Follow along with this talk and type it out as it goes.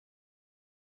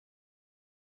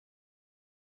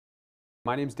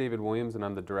My name is David Williams, and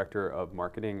I'm the Director of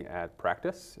Marketing at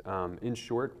Practice. In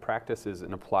short, Practice is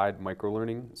an applied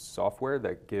microlearning software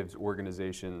that gives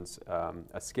organizations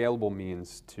a scalable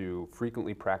means to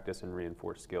frequently practice and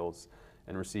reinforce skills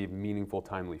and receive meaningful,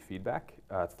 timely feedback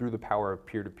through the power of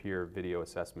peer-to-peer video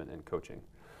assessment and coaching.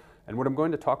 And what I'm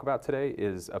going to talk about today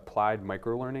is applied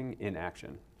microlearning in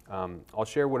action. I'll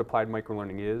share what applied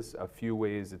microlearning is, a few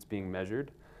ways it's being measured,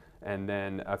 and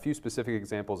then a few specific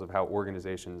examples of how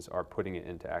organizations are putting it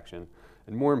into action.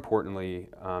 And more importantly,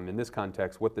 in this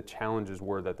context, what the challenges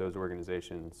were that those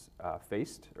organizations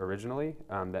faced originally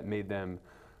that made them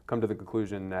come to the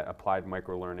conclusion that applied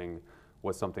microlearning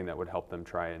was something that would help them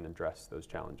try and address those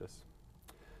challenges.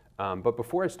 But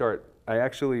before I start, I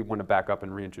actually want to back up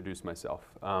and reintroduce myself,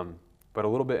 but a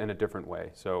little bit in a different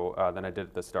way than I did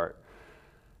at the start.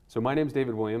 So my name's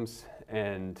David Williams,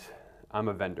 and I'm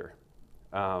a vendor.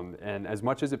 And as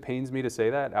much as it pains me to say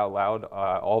that out loud,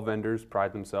 all vendors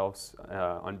pride themselves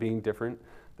on being different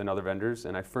than other vendors,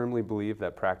 and I firmly believe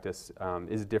that Practice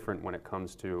is different when it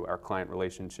comes to our client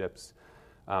relationships,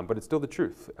 but it's still the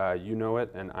truth. You know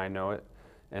it and I know it,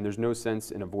 and there's no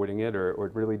sense in avoiding it or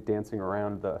really dancing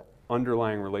around the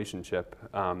underlying relationship,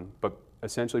 but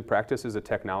essentially Practice is a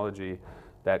technology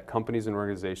that companies and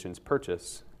organizations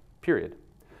purchase, period.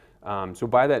 So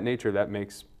by that nature, that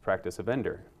makes Practice a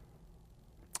vendor.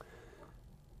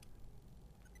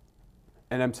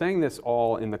 And I'm saying this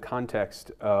all in the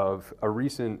context of a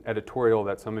recent editorial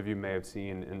that some of you may have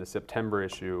seen in the September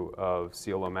issue of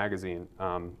CLO magazine,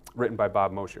 written by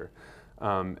Bob Mosher.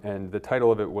 And the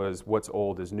title of it was "What's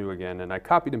Old is New Again." And I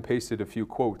copied and pasted a few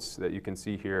quotes that you can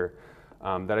see here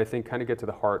that I think kind of get to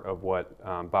the heart of what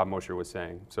Bob Mosher was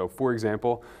saying. So for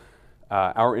example,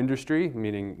 our industry,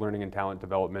 meaning learning and talent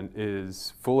development,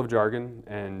 is full of jargon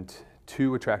and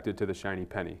too attracted to the shiny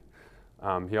penny.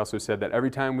 He also said that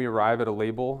every time we arrive at a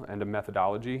label and a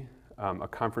methodology, a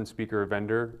conference speaker or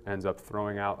vendor ends up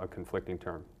throwing out a conflicting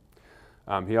term.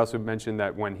 He also mentioned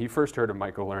that when he first heard of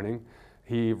microlearning,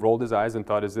 he rolled his eyes and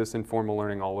thought, is this informal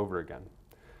learning all over again?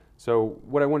 So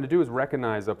what I want to do is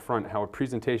recognize up front how a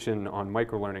presentation on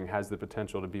microlearning has the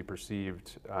potential to be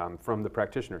perceived from the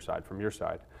practitioner side, from your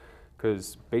side.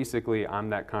 Because basically I'm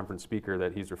that conference speaker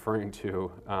that he's referring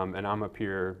to, and I'm up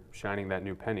here shining that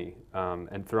new penny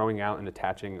and throwing out and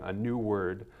attaching a new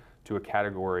word to a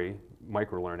category,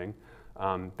 microlearning,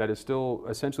 that is still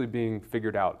essentially being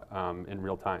figured out in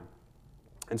real time.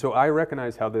 And so I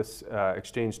recognize how this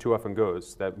exchange too often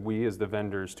goes, that we as the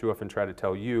vendors too often try to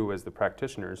tell you as the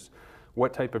practitioners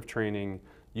what type of training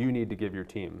you need to give your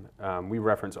team. We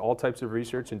reference all types of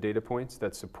research and data points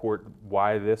that support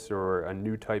why this or a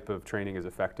new type of training is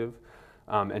effective.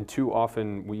 And too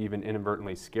often we even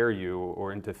inadvertently scare you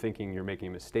or into thinking you're making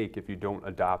a mistake if you don't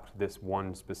adopt this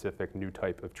one specific new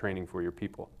type of training for your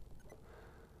people.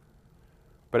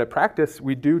 But at Practice,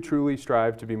 we do truly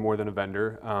strive to be more than a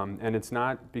vendor, and it's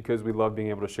not because we love being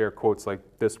able to share quotes like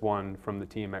this one from the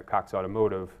team at Cox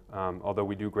Automotive, although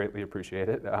we do greatly appreciate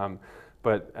it.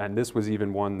 And this was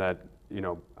even one that,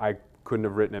 I couldn't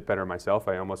have written it better myself.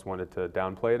 I almost wanted to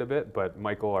downplay it a bit, but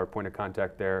Michael, our point of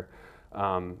contact there,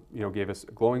 gave us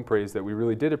glowing praise that we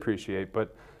really did appreciate.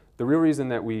 But the real reason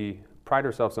that we pride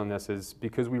ourselves on this is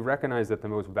because we recognize that the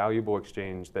most valuable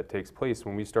exchange that takes place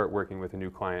when we start working with a new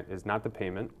client is not the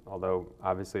payment, although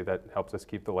obviously that helps us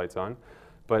keep the lights on,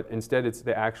 but instead it's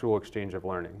the actual exchange of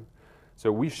learning. So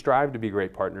we strive to be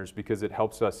great partners because it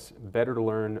helps us better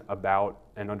learn about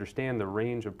and understand the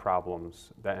range of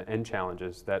problems and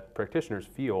challenges that practitioners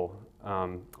feel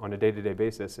on a day-to-day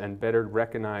basis, and better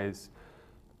recognize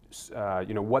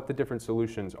what the different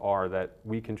solutions are that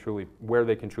where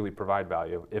they can truly provide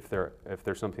value, if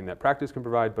there's something that Practice can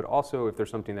provide, but also if there's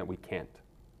something that we can't.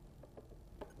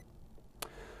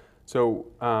 So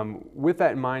with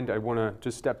that in mind, I want to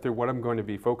just step through what I'm going to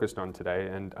be focused on today,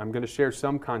 and I'm going to share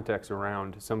some context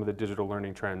around some of the digital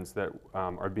learning trends that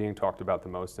are being talked about the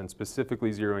most, and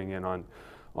specifically zeroing in on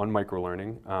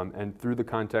microlearning. And through the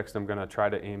context, I'm going to try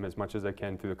to aim as much as I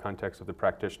can through the context of the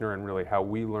practitioner and really how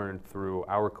we learned through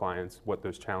our clients what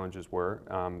those challenges were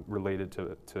related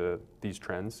to these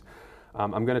trends.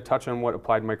 I'm going to touch on what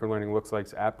applied microlearning looks like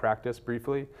at Practice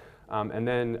briefly. And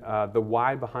then the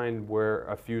why behind where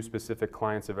a few specific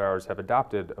clients of ours have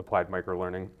adopted applied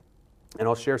microlearning. And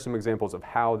I'll share some examples of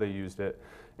how they used it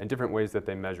and different ways that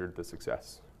they measured the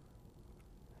success.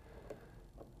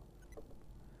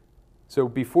 So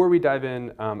before we dive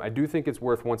in, I do think it's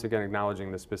worth once again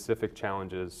acknowledging the specific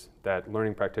challenges that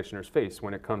learning practitioners face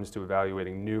when it comes to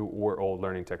evaluating new or old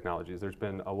learning technologies. There's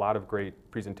been a lot of great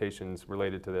presentations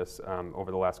related to this over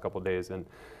the last couple of days, and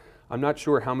I'm not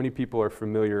sure how many people are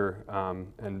familiar,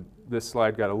 and this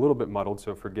slide got a little bit muddled,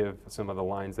 so forgive some of the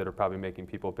lines that are probably making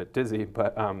people a bit dizzy,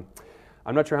 but I'm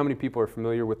not sure how many people are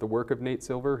familiar with the work of Nate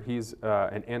Silver. He's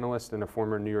an analyst and a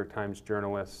former New York Times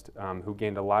journalist who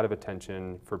gained a lot of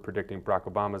attention for predicting Barack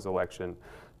Obama's election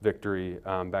victory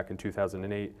back in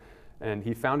 2008. And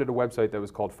he founded a website that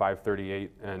was called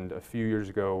 538, and a few years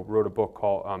ago wrote a book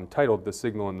titled The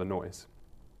Signal and the Noise.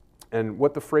 And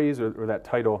what the phrase or that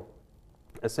title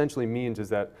essentially means is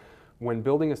that when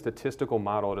building a statistical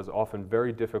model, it is often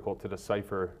very difficult to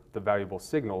decipher the valuable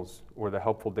signals or the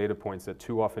helpful data points that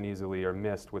too often easily are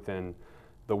missed within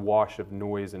the wash of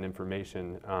noise and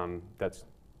information that's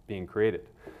being created.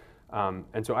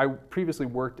 And so I previously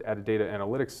worked at a data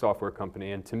analytics software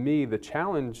company, and to me, the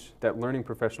challenge that learning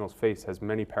professionals face has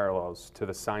many parallels to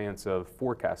the science of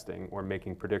forecasting or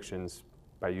making predictions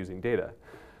by using data.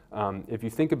 If you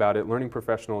think about it, learning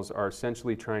professionals are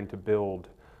essentially trying to build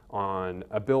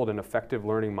an effective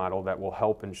learning model that will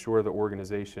help ensure the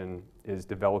organization is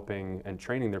developing and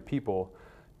training their people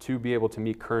to be able to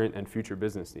meet current and future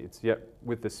business needs. Yet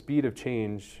with the speed of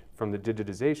change from the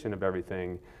digitization of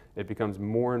everything, it becomes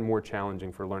more and more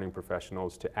challenging for learning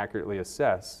professionals to accurately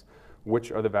assess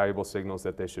which are the valuable signals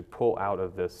that they should pull out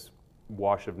of this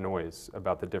wash of noise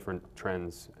about the different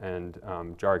trends and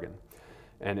jargon.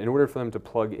 And in order for them to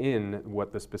plug in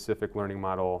what the specific learning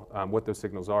model, what those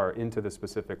signals are, into the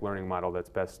specific learning model that's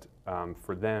best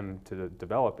for them to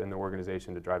develop in the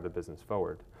organization to drive the business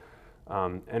forward.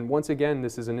 And once again,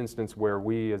 this is an instance where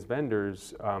we as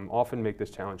vendors often make this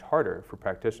challenge harder for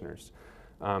practitioners.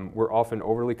 We're often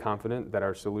overly confident that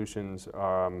our solutions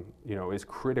is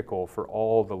critical for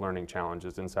all the learning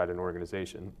challenges inside an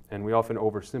organization. And we often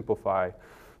oversimplify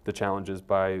the challenges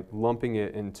by lumping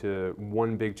it into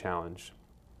one big challenge,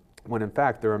 when in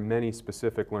fact there are many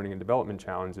specific learning and development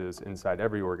challenges inside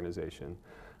every organization.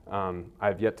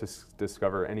 I've yet to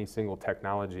discover any single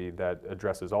technology that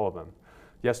addresses all of them.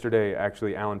 Yesterday,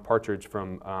 actually, Alan Partridge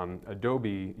from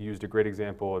Adobe used a great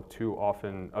example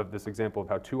of this example of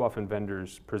how too often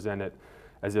vendors present it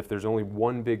as if there's only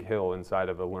one big hill inside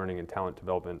of a learning and talent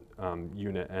development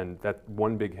unit, and that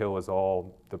one big hill is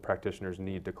all the practitioners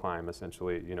need to climb,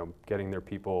 essentially, getting their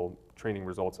people training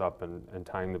results up and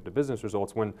tying them to business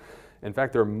results, when in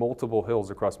fact there are multiple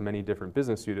hills across many different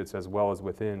business units as well as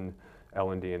within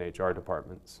L&D and HR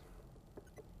departments.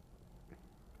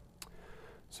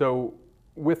 So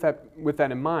with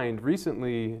that in mind,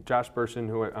 recently Josh Burson,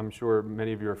 who I'm sure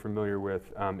many of you are familiar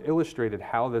with, illustrated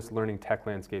how this learning tech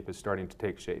landscape is starting to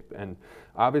take shape. And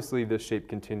obviously this shape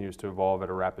continues to evolve at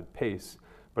a rapid pace,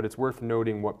 but it's worth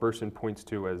noting what Burson points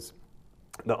to as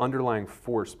the underlying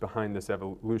force behind this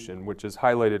evolution, which is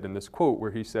highlighted in this quote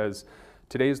where he says,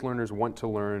 "Today's learners want to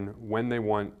learn when they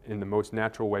want in the most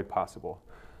natural way possible.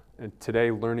 And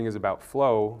today learning is about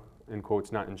flow," in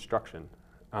quotes, not instruction.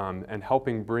 And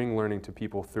helping bring learning to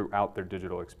people throughout their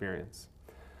digital experience.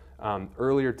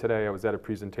 Earlier today, I was at a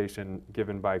presentation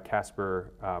given by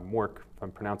Casper Mork, if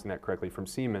I'm pronouncing that correctly, from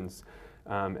Siemens,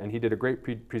 and he did a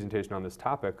great presentation on this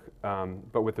topic,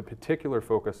 but with a particular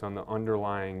focus on the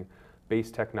underlying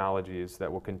base technologies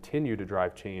that will continue to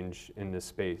drive change in this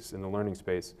space, in the learning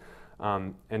space.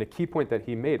 And a key point that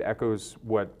he made echoes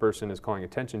what Burson is calling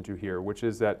attention to here, which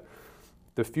is that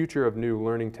the future of new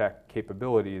learning tech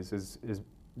capabilities is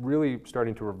really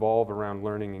starting to revolve around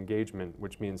learning engagement,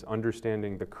 which means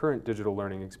understanding the current digital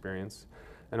learning experience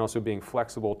and also being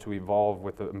flexible to evolve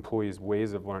with the employees'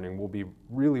 ways of learning will be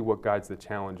really what guides the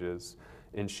challenges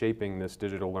in shaping this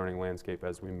digital learning landscape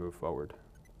as we move forward.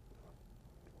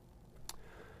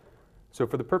 So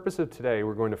for the purpose of today,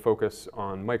 we're going to focus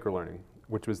on microlearning,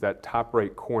 which was that top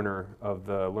right corner of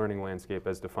the learning landscape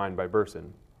as defined by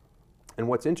Burson. And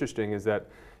what's interesting is that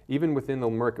even within the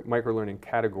microlearning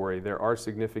category, there are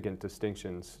significant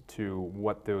distinctions to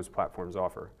what those platforms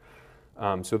offer.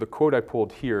 So the quote I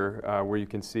pulled here, where you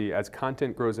can see, as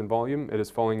content grows in volume, it is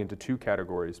falling into two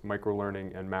categories,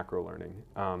 microlearning and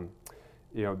macrolearning.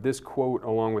 This quote,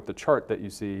 along with the chart that you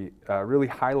see, really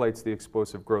highlights the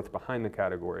explosive growth behind the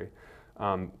category.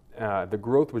 The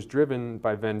growth was driven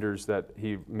by vendors that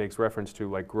he makes reference to,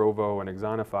 like Grovo and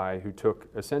Exonify, who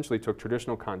essentially took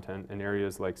traditional content in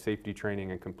areas like safety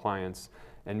training and compliance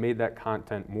and made that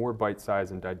content more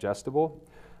bite-sized and digestible,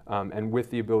 and with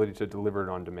the ability to deliver it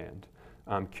on demand.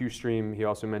 QStream, he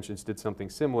also mentions, did something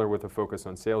similar with a focus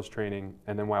on sales training.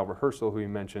 And then While Rehearsal, who he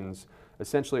mentions,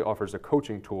 essentially offers a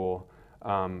coaching tool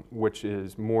which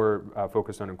is more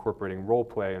focused on incorporating role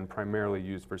play and primarily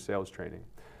used for sales training.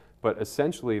 But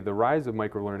essentially, the rise of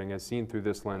microlearning as seen through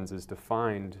this lens is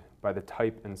defined by the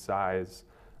type and size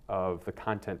of the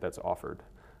content that's offered.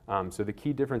 So the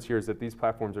key difference here is that these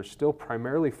platforms are still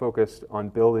primarily focused on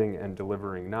building and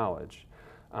delivering knowledge.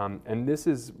 And this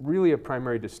is really a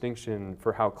primary distinction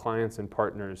for how clients and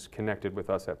partners connected with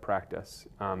us at Practice.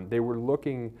 They were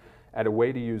looking at a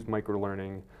way to use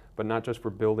microlearning, but not just for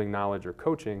building knowledge or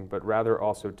coaching, but rather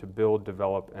also to build,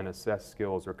 develop, and assess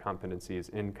skills or competencies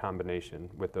in combination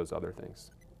with those other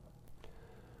things.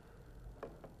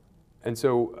 And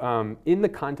so in the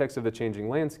context of the changing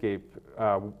landscape,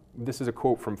 this is a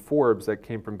quote from Forbes that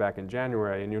came from back in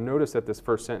January, and you'll notice that this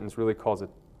first sentence really calls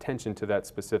attention to that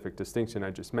specific distinction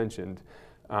I just mentioned.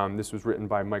 This was written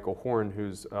by Michael Horn,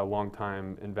 who's a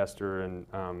longtime investor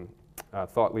and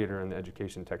thought leader in the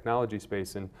education technology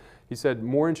space, and he said,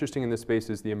 more interesting in this space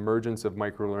is the emergence of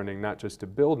microlearning, not just to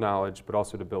build knowledge, but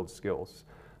also to build skills.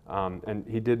 And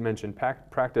he did mention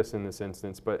practice in this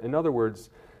instance, but in other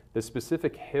words, the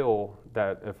specific hill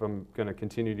that, if I'm going to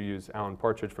continue to use Alan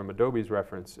Partridge from Adobe's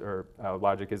reference or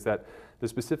logic, is that the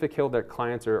specific hill that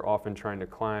clients are often trying to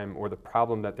climb, or the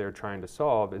problem that they're trying to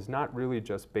solve, is not really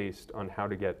just based on how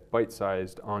to get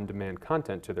bite-sized, on-demand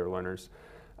content to their learners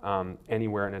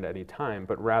anywhere and at any time,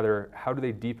 but rather how do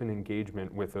they deepen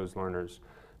engagement with those learners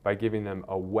by giving them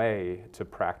a way to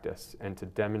practice and to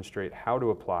demonstrate how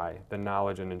to apply the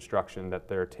knowledge and instruction that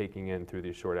they're taking in through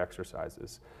these short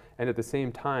exercises, and at the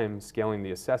same time scaling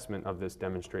the assessment of this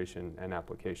demonstration and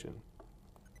application.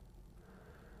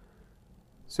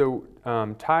 So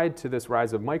tied to this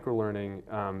rise of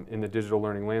microlearning in the digital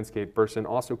learning landscape, Burson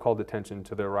also called attention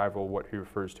to the arrival of what he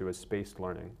refers to as spaced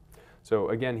learning. So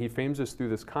again, he frames us through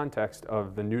this context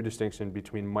of the new distinction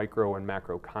between micro and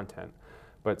macro content.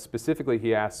 But specifically,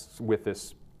 he asks, with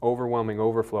this overwhelming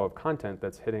overflow of content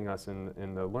that's hitting us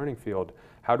in the learning field,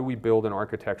 how do we build an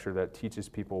architecture that teaches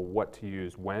people what to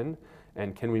use when,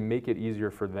 and can we make it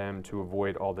easier for them to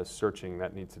avoid all this searching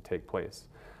that needs to take place?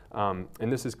 And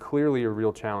this is clearly a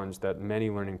real challenge that many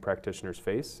learning practitioners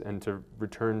face, and to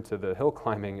return to the hill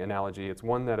climbing analogy, it's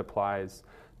one that applies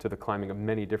to the climbing of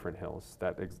many different hills,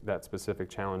 that specific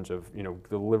challenge of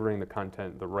delivering the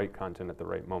content, the right content at the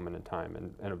right moment in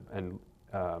time, and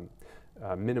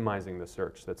minimizing the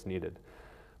search that's needed.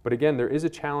 But again, there is a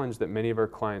challenge that many of our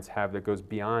clients have that goes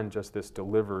beyond just this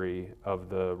delivery of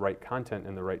the right content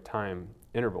in the right time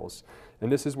intervals.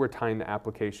 And this is where tying the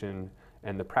application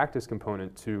and the practice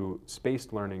component to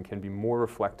spaced learning can be more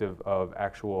reflective of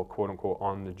actual quote-unquote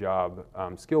on-the-job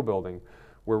skill building,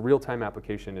 where real-time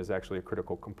application is actually a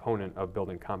critical component of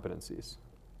building competencies.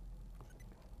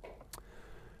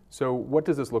 So what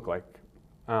does this look like?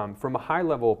 From a high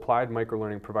level, applied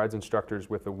microlearning provides instructors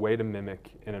with a way to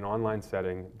mimic, in an online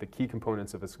setting, the key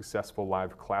components of a successful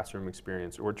live classroom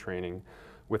experience or training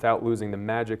without losing the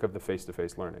magic of the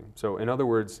face-to-face learning. So in other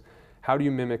words, how do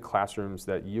you mimic classrooms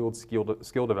that yield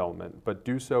skill development, but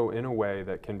do so in a way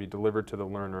that can be delivered to the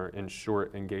learner in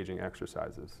short, engaging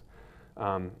exercises?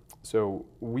 So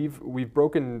we've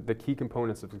broken the key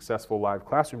components of successful live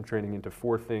classroom training into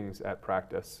 4 things at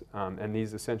Practice, and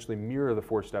these essentially mirror the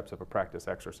 4 steps of a practice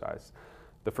exercise.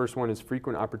 The first one is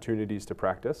frequent opportunities to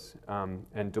practice,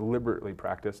 and deliberately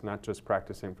practice, not just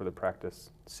practicing for the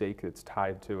practice sake. It's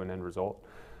tied to an end result.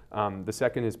 The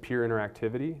second is peer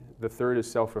interactivity. The third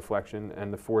is self-reflection,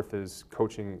 and the fourth is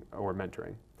coaching or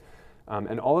mentoring.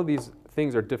 And all of these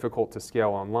things are difficult to scale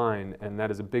online, and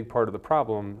that is a big part of the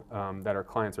problem that our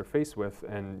clients are faced with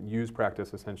and use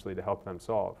Practice essentially to help them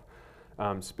solve.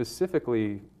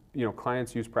 Specifically,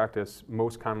 clients use Practice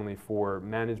most commonly for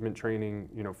management training,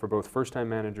 for both first-time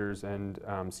managers and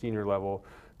senior level,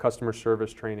 customer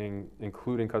service training,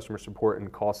 including customer support and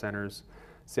call centers,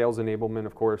 sales enablement,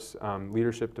 of course,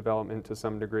 leadership development to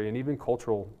some degree, and even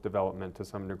cultural development to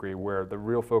some degree, where the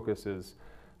real focus is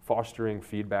fostering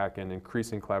feedback and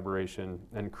increasing collaboration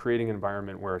and creating an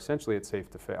environment where essentially it's safe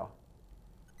to fail.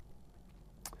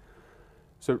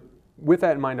 So with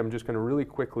that in mind, I'm just going to really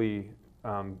quickly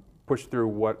push through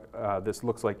what this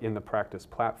looks like in the Practice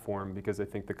platform, because I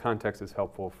think the context is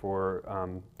helpful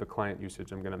for the client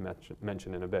usage I'm going to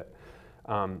mention in a bit.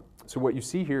 So what you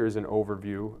see here is an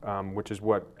overview, which is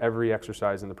what every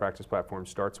exercise in the Practice platform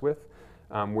starts with.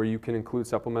 Where you can include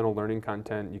supplemental learning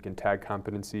content, you can tag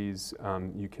competencies,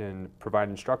 you can provide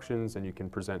instructions, and you can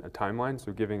present a timeline,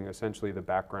 so giving essentially the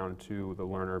background to the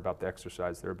learner about the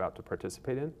exercise they're about to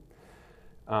participate in.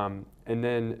 And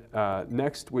then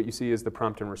next, what you see is the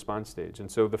prompt and response stage.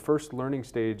 And so the first learning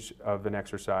stage of an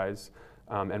exercise,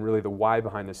 and really the why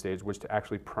behind the stage, was to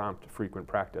actually prompt frequent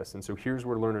practice. And so here's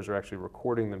where learners are actually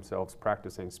recording themselves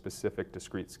practicing specific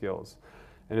discrete skills.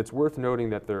 And it's worth noting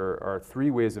that there are 3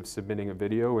 ways of submitting a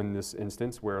video in this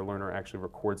instance, where a learner actually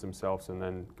records themselves and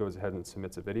then goes ahead and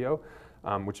submits a video.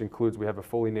 which includes we have a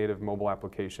fully native mobile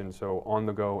application, so on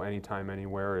the go, anytime,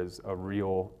 anywhere is a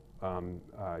real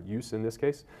use in this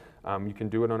case. You can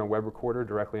do it on a web recorder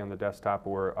directly on the desktop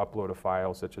or upload a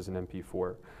file such as an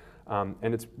MP4.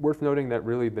 And it's worth noting that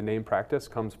really the name practice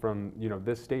comes from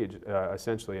this stage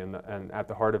essentially and at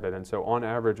the heart of it. And so on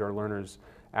average, our learners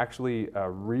actually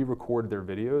re-record their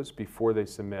videos before they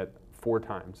submit 4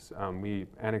 times. We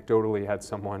anecdotally had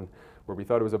someone where we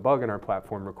thought it was a bug in our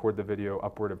platform record the video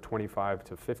upward of 25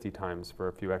 to 50 times for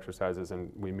a few exercises,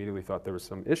 and we immediately thought there was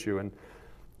some issue. And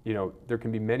there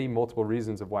can be many multiple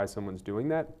reasons of why someone's doing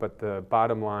that, but the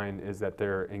bottom line is that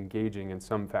they're engaging in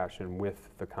some fashion with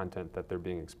the content that they're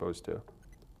being exposed to.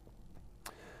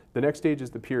 The next stage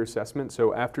is the peer assessment.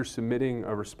 So after submitting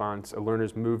a response,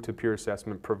 learners move to peer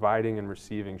assessment, providing and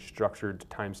receiving structured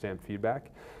timestamp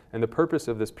feedback. And the purpose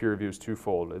of this peer review is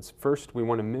twofold. It's first, we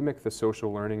want to mimic the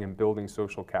social learning and building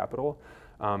social capital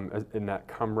in that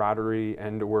camaraderie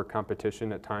and or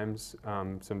competition at times,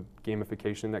 some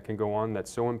gamification that can go on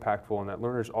that's so impactful and that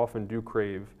learners often do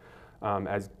crave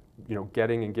as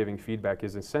getting and giving feedback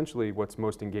is essentially what's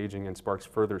most engaging and sparks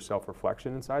further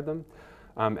self-reflection inside them.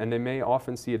 And they may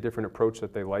often see a different approach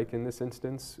that they like in this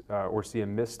instance or see a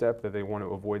misstep that they want to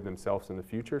avoid themselves in the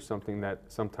future, something that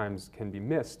sometimes can be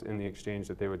missed in the exchange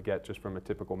that they would get just from a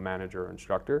typical manager or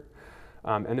instructor.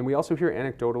 And then we also hear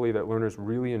anecdotally that learners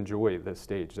really enjoy this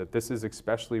stage, that this is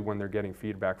especially when they're getting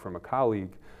feedback from a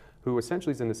colleague who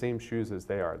essentially is in the same shoes as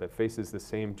they are, that faces the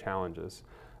same challenges.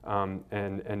 And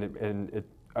it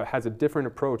has a different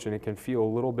approach, and it can feel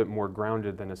a little bit more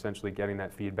grounded than essentially getting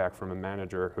that feedback from a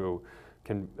manager who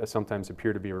can sometimes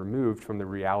appear to be removed from the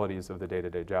realities of the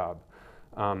day-to-day job.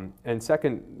 And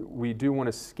second, we do want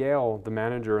to scale the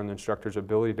manager and the instructor's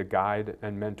ability to guide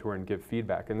and mentor and give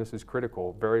feedback, and this is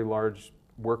critical. Very large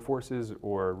workforces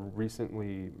or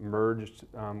recently merged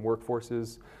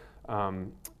workforces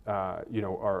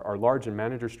are large, and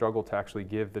managers struggle to actually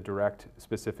give the direct,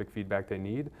 specific feedback they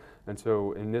need. And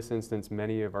so in this instance,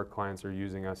 many of our clients are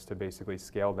using us to basically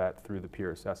scale that through the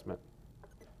peer assessment.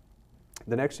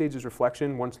 The next stage is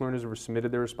reflection. Once learners have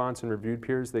submitted their response and reviewed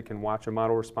peers, they can watch a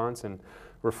model response and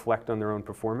reflect on their own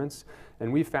performance.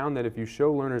 And we found that if you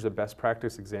show learners a best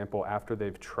practice example after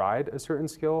they've tried a certain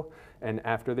skill and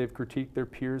after they've critiqued their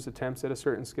peers' attempts at a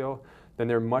certain skill, then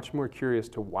they're much more curious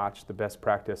to watch the best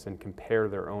practice and compare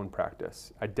their own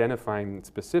practice, identifying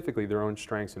specifically their own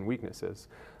strengths and weaknesses.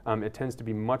 It tends to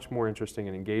be much more interesting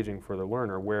and engaging for the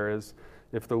learner, whereas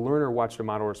if the learner watched a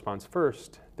model response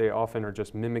first, they often are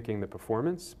just mimicking the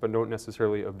performance, but don't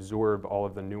necessarily absorb all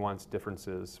of the nuanced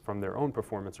differences from their own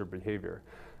performance or behavior.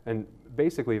 And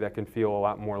basically that can feel a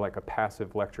lot more like a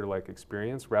passive lecture-like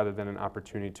experience rather than an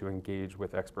opportunity to engage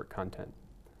with expert content.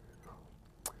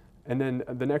 And then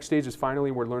the next stage is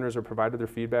finally where learners are provided their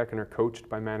feedback and are coached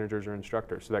by managers or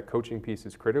instructors. So that coaching piece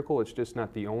is critical. It's just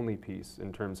not the only piece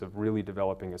in terms of really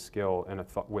developing a skill and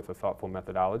with a thoughtful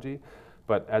methodology.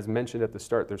 But as mentioned at the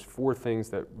start, there's 4 things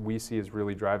that we see as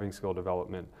really driving skill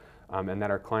development and that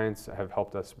our clients have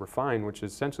helped us refine, which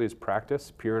essentially is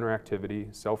practice, peer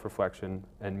interactivity, self-reflection,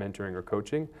 and mentoring or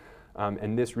coaching.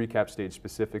 And this recap stage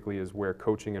specifically is where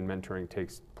coaching and mentoring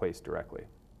takes place directly.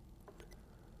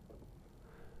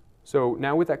 So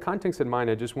now with that context in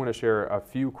mind, I just want to share a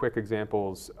few quick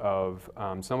examples of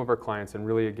some of our clients, and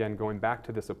really again going back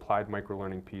to this applied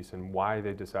microlearning piece and why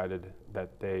they decided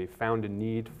that they found a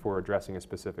need for addressing a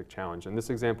specific challenge. And this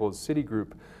example is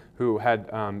Citigroup, who had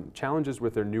challenges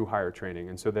with their new hire training.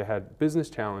 And so they had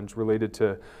business challenge related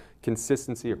to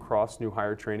consistency across new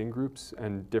hire training groups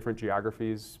and different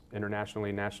geographies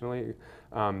internationally, nationally.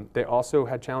 They also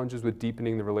had challenges with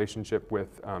deepening the relationship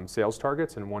with sales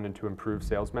targets and wanted to improve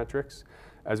sales metrics,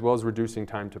 as well as reducing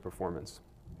time to performance.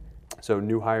 So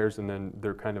new hires, and then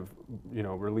they're kind of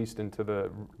released into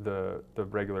the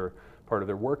regular part of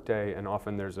their workday, and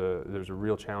often there's a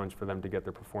real challenge for them to get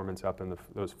their performance up in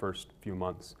those first few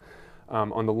months.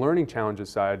 On the learning challenges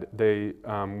side, they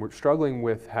were struggling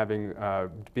with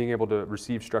being able to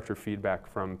receive structured feedback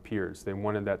from peers. They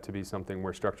wanted that to be something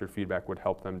where structured feedback would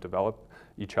help them develop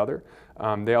each other.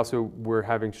 They also were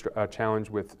having a challenge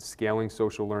with scaling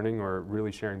social learning or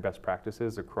really sharing best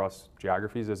practices across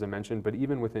geographies, as I mentioned, but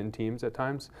even within teams at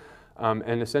times.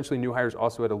 And essentially new hires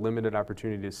also had a limited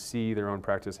opportunity to see their own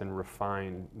practice and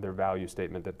refine their value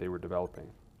statement that they were developing.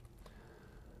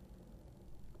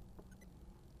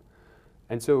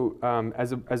 And so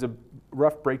as a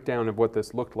rough breakdown of what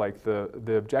this looked like,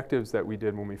 the objectives that we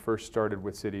did when we first started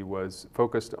with Citi was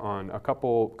focused on a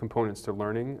couple components to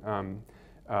learning,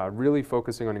 really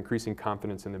focusing on increasing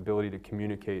confidence and the ability to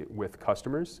communicate with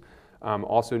customers.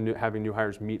 Also having new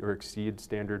hires meet or exceed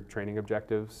standard training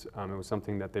objectives. It was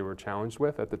something that they were challenged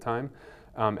with at the time.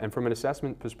 And from an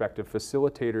assessment perspective,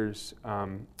 facilitators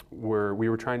we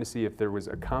were trying to see if there was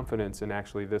a confidence in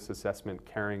actually this assessment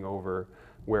carrying over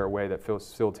where a way that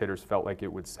facilitators felt like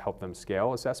it would help them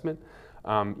scale assessment.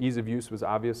 Ease of use was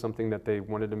obvious, something that they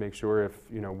wanted to make sure if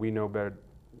we know better,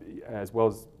 as well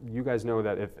as you guys know,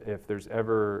 that if there's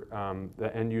ever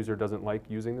the end user doesn't like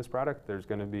using this product, there's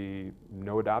going to be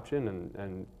no adoption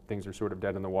and things are sort of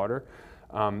dead in the water.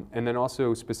 And then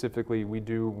also specifically, we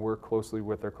do work closely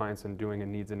with our clients in doing a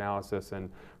needs analysis and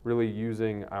really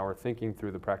using our thinking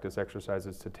through the practice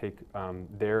exercises to take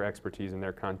their expertise and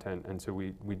their content. And so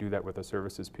we do that with a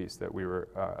services piece that we were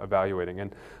evaluating.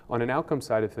 And on an outcome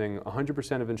side of thing,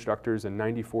 100% of instructors and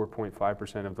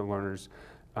 94.5% of the learners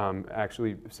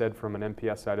actually said from an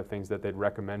MPS side of things that they'd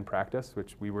recommend practice,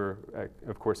 which we were,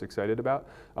 of course, excited about.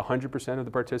 100% of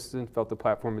the participants felt the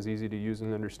platform was easy to use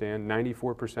and understand.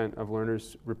 94% of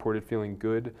learners reported feeling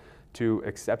good to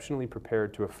exceptionally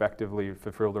prepared to effectively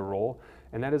fulfill their role.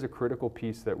 And that is a critical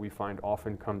piece that we find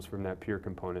often comes from that peer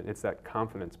component. It's that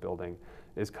confidence building,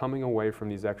 is coming away from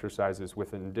these exercises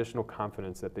with an additional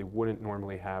confidence that they wouldn't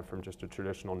normally have from just a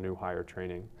traditional new hire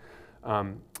training.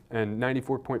 And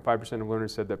 94.5% of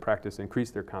learners said that practice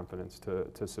increased their confidence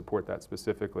to support that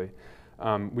specifically.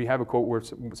 We have a quote where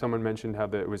someone mentioned how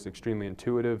that it was extremely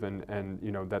intuitive and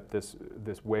that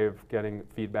this way of getting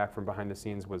feedback from behind the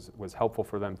scenes was helpful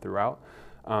for them throughout.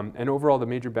 And overall, the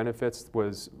major benefits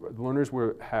was learners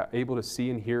were able to see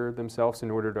and hear themselves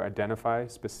in order to identify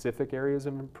specific areas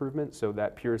of improvement. So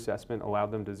that peer assessment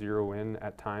allowed them to zero in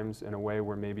at times in a way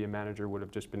where maybe a manager would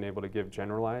have just been able to give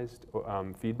generalized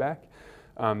feedback.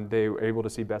 They were able to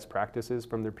see best practices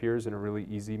from their peers in a really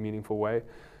easy, meaningful way.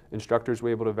 Instructors were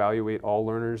able to evaluate all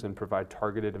learners and provide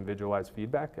targeted and visualized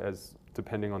feedback as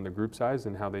depending on the group size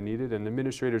and how they needed. And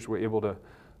administrators were able to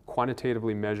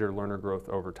quantitatively measure learner growth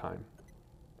over time.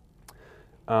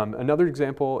 Another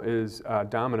example is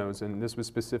Domino's, and this was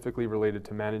specifically related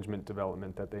to management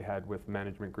development that they had with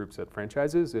management groups at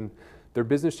franchises. And their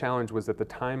business challenge was that the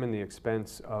time and the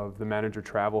expense of the manager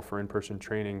travel for in-person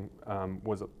training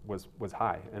was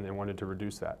high, and they wanted to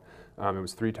reduce that. It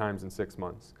was 3 times in 6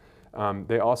 months.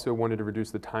 They also wanted to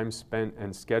reduce the time spent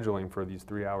and scheduling for these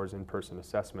 3 hours in-person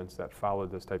assessments that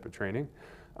followed this type of training.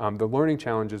 The learning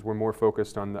challenges were more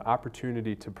focused on the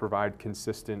opportunity to provide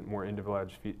consistent, more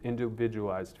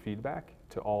individualized feedback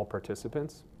to all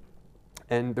participants.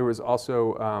 And there was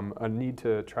also a need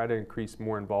to try to increase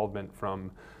more involvement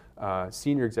from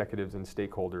senior executives and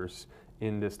stakeholders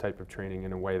in this type of training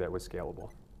in a way that was scalable.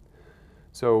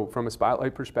 So from a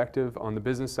spotlight perspective, on the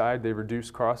business side, they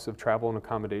reduced costs of travel and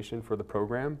accommodation for the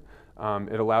program.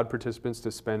 It allowed participants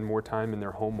to spend more time in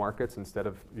their home markets instead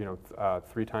of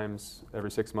 3 times every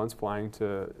 6 months flying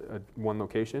to one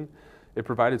location. It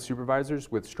provided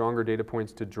supervisors with stronger data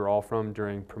points to draw from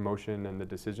during promotion and the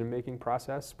decision-making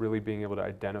process, really being able to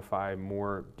identify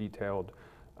more detailed,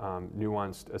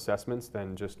 nuanced assessments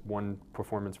than just one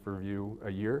performance review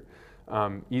a year.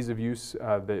 Ease of use,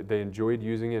 they enjoyed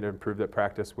using it. It improved that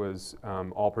practice was,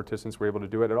 all participants were able to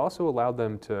do it. It also allowed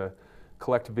them to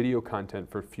collect video content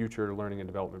for future learning and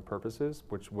development purposes,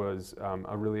 which was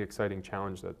a really exciting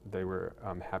challenge that they were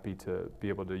happy to be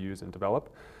able to use and develop.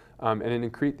 And it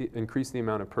increased the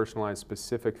amount of personalized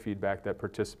specific feedback that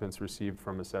participants received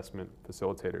from assessment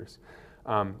facilitators.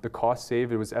 The cost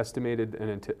saved, it was estimated and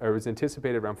it was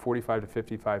anticipated around 45 to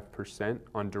 55%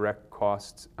 on direct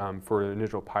costs for an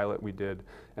initial pilot we did,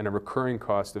 and a recurring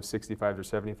cost of 65 to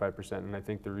 75%. And I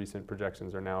think the recent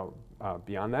projections are now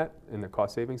beyond that in the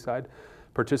cost saving side.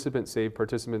 Participants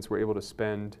were able to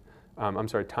spend,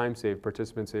 time saved,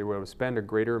 participants were able to spend a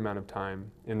greater amount of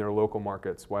time in their local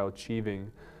markets while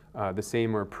achieving the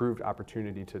same or improved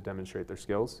opportunity to demonstrate their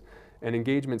skills. And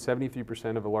engagement,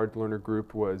 73% of a large learner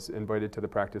group was invited to the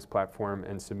practice platform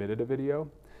and submitted a video.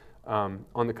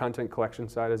 On the content collection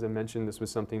side, as I mentioned, this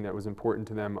was something that was important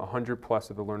to them. 100+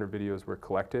 of the learner videos were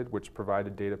collected, which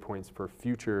provided data points for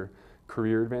future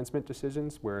career advancement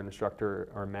decisions, where an instructor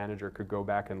or manager could go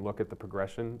back and look at the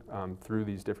progression through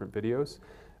these different videos.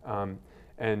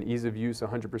 And ease of use,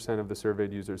 100% of the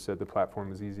surveyed users said the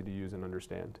platform was easy to use and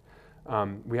understand.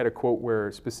 We had a quote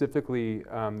where specifically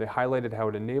they highlighted how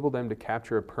it enabled them to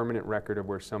capture a permanent record of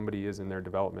where somebody is in their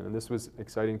development. And this was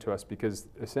exciting to us because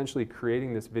essentially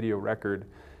creating this video record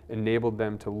enabled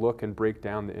them to look and break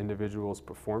down the individual's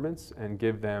performance and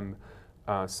give them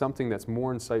something that's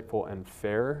more insightful and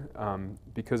fair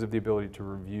because of the ability to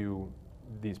review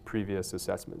these previous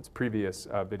assessments, previous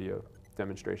video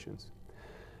demonstrations.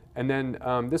 And then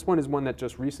this one is one that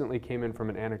just recently came in from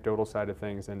an anecdotal side of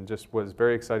things and just was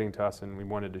very exciting to us and we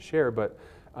wanted to share, but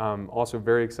also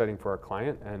very exciting for our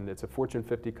client. And it's a Fortune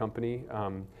 50 company.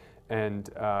 And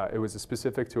it was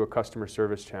specific to a customer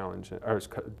service challenge, or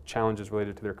challenges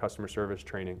related to their customer service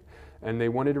training. And they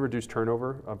wanted to reduce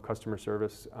turnover of customer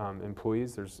service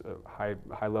employees. There's a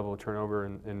high level of turnover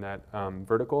in that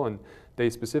vertical, and they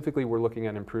specifically were looking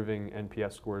at improving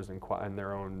NPS scores and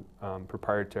their own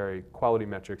proprietary quality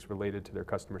metrics related to their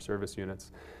customer service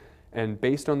units. And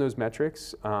based on those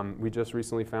metrics, we just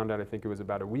recently found out, I think it was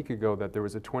about a week ago, that there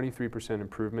was a 23%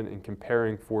 improvement in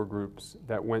comparing 4 groups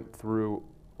that went through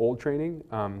old training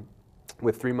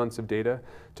with 3 months of data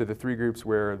to the 3 groups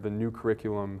where the new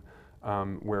curriculum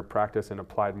where practice and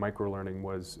applied microlearning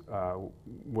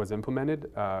was implemented,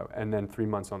 and then 3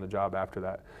 months on the job after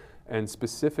that. And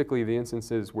specifically the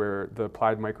instances where the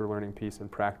applied microlearning piece and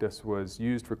practice was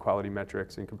used for quality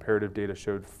metrics and comparative data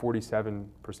showed 47%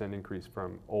 increase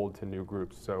from old to new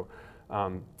groups. So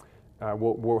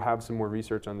we'll have some more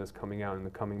research on this coming out in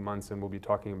the coming months, and we'll be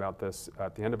talking about this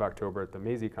at the end of October at the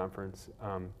Maisie conference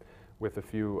with a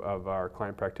few of our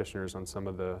client practitioners on some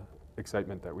of the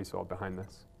excitement that we saw behind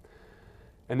this.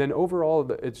 And then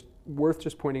overall, it's worth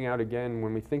just pointing out again,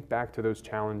 when we think back to those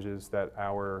challenges that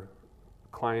our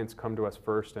clients come to us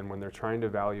first, and when they're trying to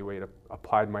evaluate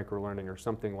applied microlearning or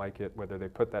something like it, whether they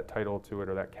put that title to it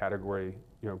or that category,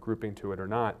 grouping to it or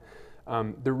not,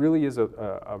 there really is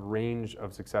a range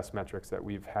of success metrics that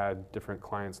we've had different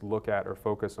clients look at or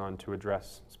focus on to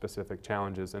address specific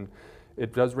challenges. And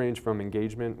it does range from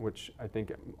engagement, which I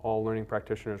think all learning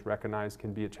practitioners recognize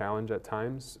can be a challenge at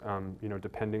times,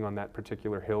 depending on that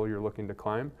particular hill you're looking to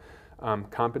climb.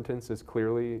 Competence is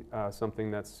clearly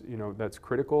something that's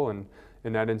critical, and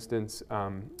in that instance,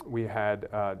 we had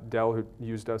Dell, who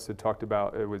used us, had talked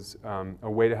about it was a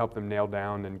way to help them nail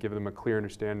down and give them a clear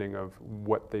understanding of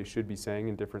what they should be saying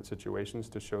in different situations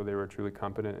to show they were truly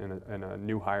competent in a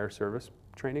new hire service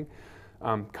training.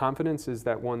 Confidence is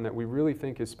that one that we really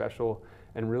think is special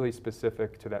and really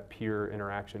specific to that peer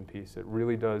interaction piece. It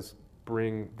really does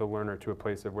bring the learner to a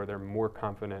place of where they're more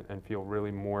confident and feel really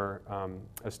more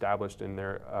established in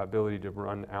their ability to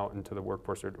run out into the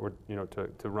workforce or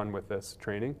to run with this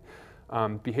training.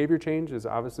 Behavior change is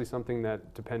obviously something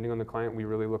that, depending on the client, we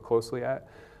really look closely at.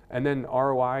 And then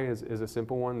ROI is a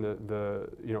simple one. The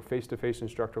face-to-face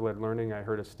instructor-led learning, I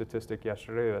heard a statistic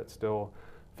yesterday that still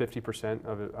 50%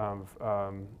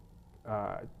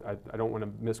 I don't want to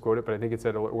misquote it, but I think it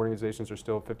said organizations are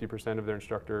still 50% of their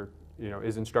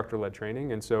is instructor-led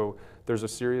training. And so there's a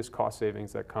serious cost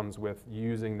savings that comes with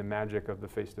using the magic of the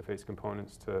face-to-face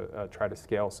components to try to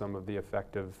scale some of the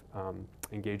effective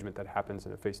engagement that happens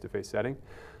in a face-to-face setting.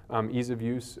 Ease of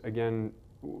use, again,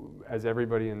 as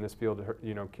everybody in this field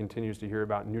continues to hear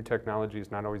about, new technology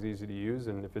is not always easy to use,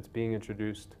 and if it's being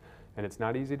introduced and it's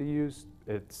not easy to use,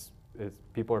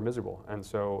 people are miserable. And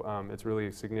so it's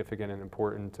really significant and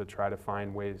important to try to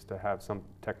find ways to have some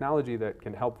technology that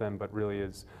can help them, but really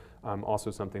is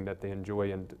also something that they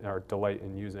enjoy and are delight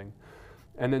in using.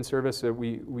 And then service,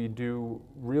 we do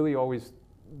really always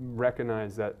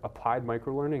recognize that applied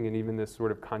microlearning, and even this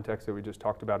sort of context that we just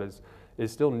talked about, is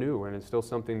still new, and it's still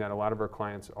something that a lot of our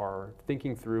clients are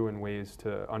thinking through in ways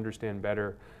to understand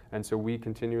better. And so we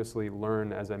continuously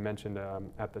learn, as I mentioned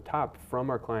at the top, from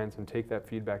our clients and take that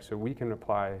feedback so we can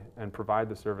apply and provide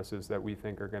the services that we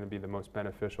think are going to be the most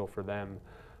beneficial for them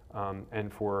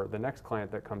and for the next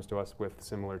client that comes to us with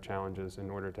similar challenges in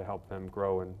order to help them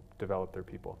grow and develop their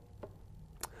people.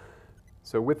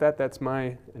 So with that, that's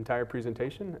my entire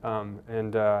presentation,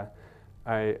 and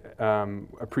I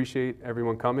appreciate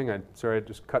everyone coming. Sorry, I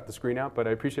just cut the screen out, but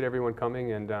I appreciate everyone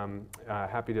coming, and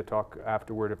happy to talk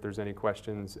afterward if there's any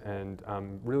questions, and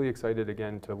I'm really excited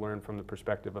again to learn from the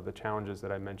perspective of the challenges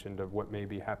that I mentioned of what may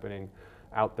be happening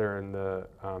out there in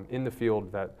the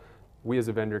field that we as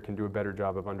a vendor can do a better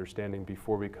job of understanding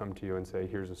before we come to you and say,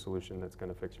 here's a solution that's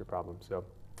going to fix your problem. So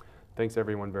thanks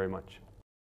everyone very much.